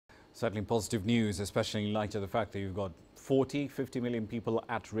Certainly positive news, especially in light of the fact that you've got 50 million people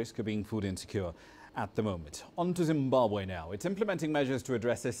at risk of being food insecure at the moment. On to Zimbabwe now. It's implementing measures to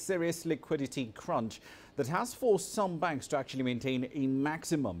address a serious liquidity crunch that has forced some banks to actually maintain a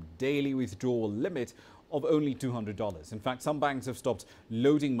maximum daily withdrawal limit of only $200. In fact, some banks have stopped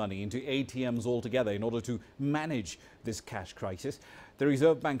loading money into ATMs altogether in order to manage this cash crisis. The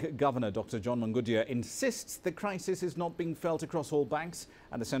Reserve Bank Governor, Dr. Mangundya, insists the crisis is not being felt across all banks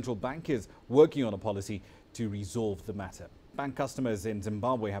and the central bank is working on a policy to resolve the matter. Bank customers in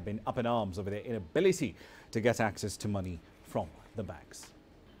Zimbabwe have been up in arms over their inability to get access to money from the banks.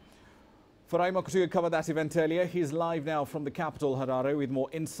 Mangundya covered that event earlier. He's live now from the capital, Harare, with more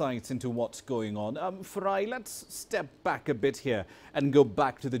insights into what's going on. Let's step back a bit here and go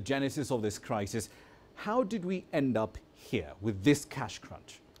back to the genesis of this crisis. How did we end up here with this cash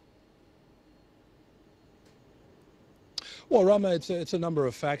crunch? Well, Rama, it's a number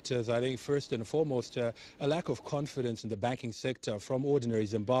of factors. I think first and foremost, a lack of confidence in the banking sector from ordinary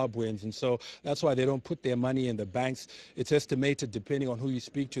Zimbabweans. And so that's why they don't put their money in the banks. It's estimated, depending on who you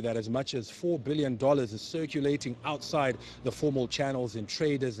speak to, that as much as $4 billion is circulating outside the formal channels in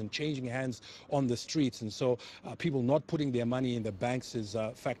traders and changing hands on the streets. And so people not putting their money in the banks is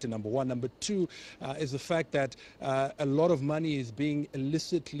factor number one. Number two is the fact that a lot of money is being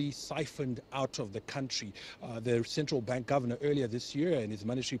illicitly siphoned out of the country. The central bank governor earlier this year in his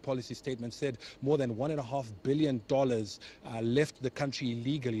monetary policy statement said more than $1.5 billion left the country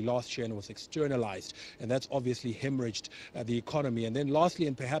illegally last year and was externalized, and that's obviously hemorrhaged the economy. And then lastly,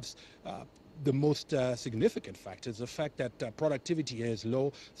 and perhaps the most significant factor is the fact that productivity here is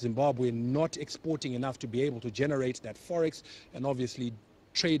low. Zimbabwe not exporting enough to be able to generate that forex, and obviously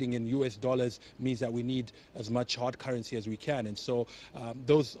trading in US dollars means that we need as much hard currency as we can. And so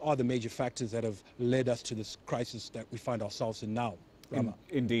those are the major factors that have led us to this crisis that we find ourselves in now.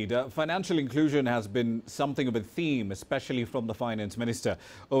 Indeed. Financial inclusion has been something of a theme, especially from the finance minister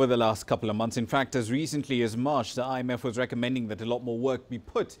over the last couple of months. In fact, as recently as March, the IMF was recommending that a lot more work be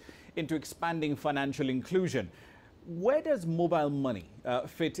put into expanding financial inclusion. Where does mobile money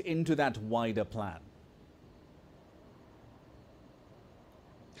fit into that wider plan?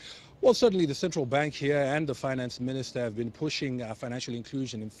 Well, certainly the central bank here and the finance minister have been pushing financial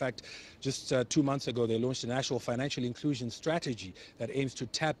inclusion. In fact, just 2 months ago, they launched a national financial inclusion strategy that aims to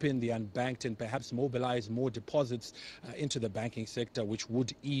tap in the unbanked and perhaps mobilize more deposits into the banking sector, which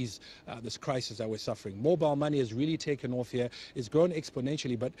would ease this crisis that we're suffering. Mobile money has really taken off here. It's grown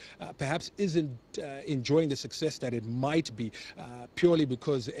exponentially, but perhaps isn't enjoying the success that it might be, purely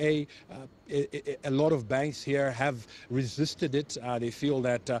because a lot of banks here have resisted it. They feel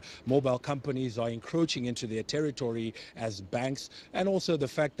that mobile companies are encroaching into their territory as banks, and also the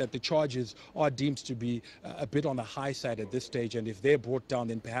fact that the charges are deemed to be a bit on the high side at this stage. And if they're brought down,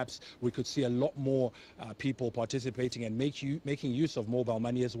 then perhaps we could see a lot more people participating and making use of mobile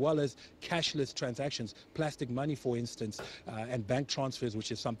money, as well as cashless transactions, plastic money, for instance, and bank transfers, which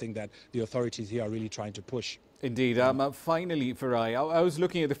is something that the authorities here are really trying to push. Indeed. Finally, Farai, I was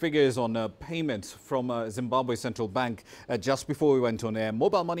looking at the figures on payments from Zimbabwe Central Bank just before we went on air.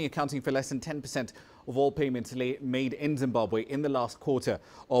 Mobile money accounting for less than 10% of all payments made in Zimbabwe in the last quarter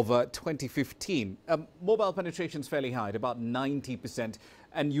of 2015. Mobile penetration is fairly high at about 90%.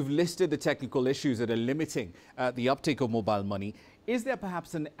 And you've listed the technical issues that are limiting the uptake of mobile money. Is there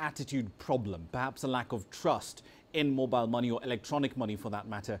perhaps an attitude problem, perhaps a lack of trust in mobile money or electronic money for that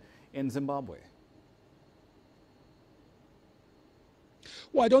matter in Zimbabwe?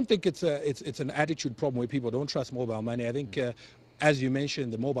 Well, I don't think it's an attitude problem where people don't trust mobile money. I think, as you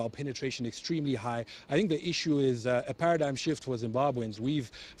mentioned, the mobile penetration extremely high. I think the issue is a paradigm shift for Zimbabweans.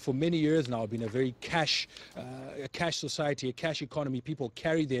 We've, for many years now, been a very cash society, a cash economy. People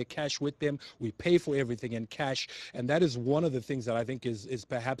carry their cash with them. We pay for everything in cash. And that is one of the things that I think is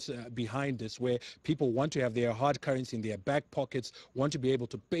perhaps behind this, where people want to have their hard currency in their back pockets, want to be able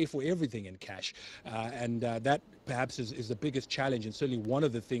to pay for everything in cash. That perhaps is the biggest challenge, and certainly one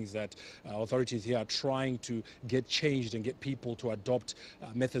of the things that authorities here are trying to get changed and get people to adopt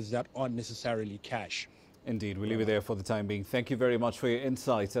methods that aren't necessarily cash. Indeed. We'll leave it there for the time being. Thank you very much for your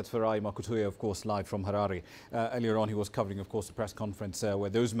insights. That's Mangundya, of course, live from Harare. Earlier on, he was covering, of course, the press conference where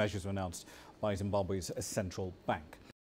those measures were announced by Zimbabwe's central bank.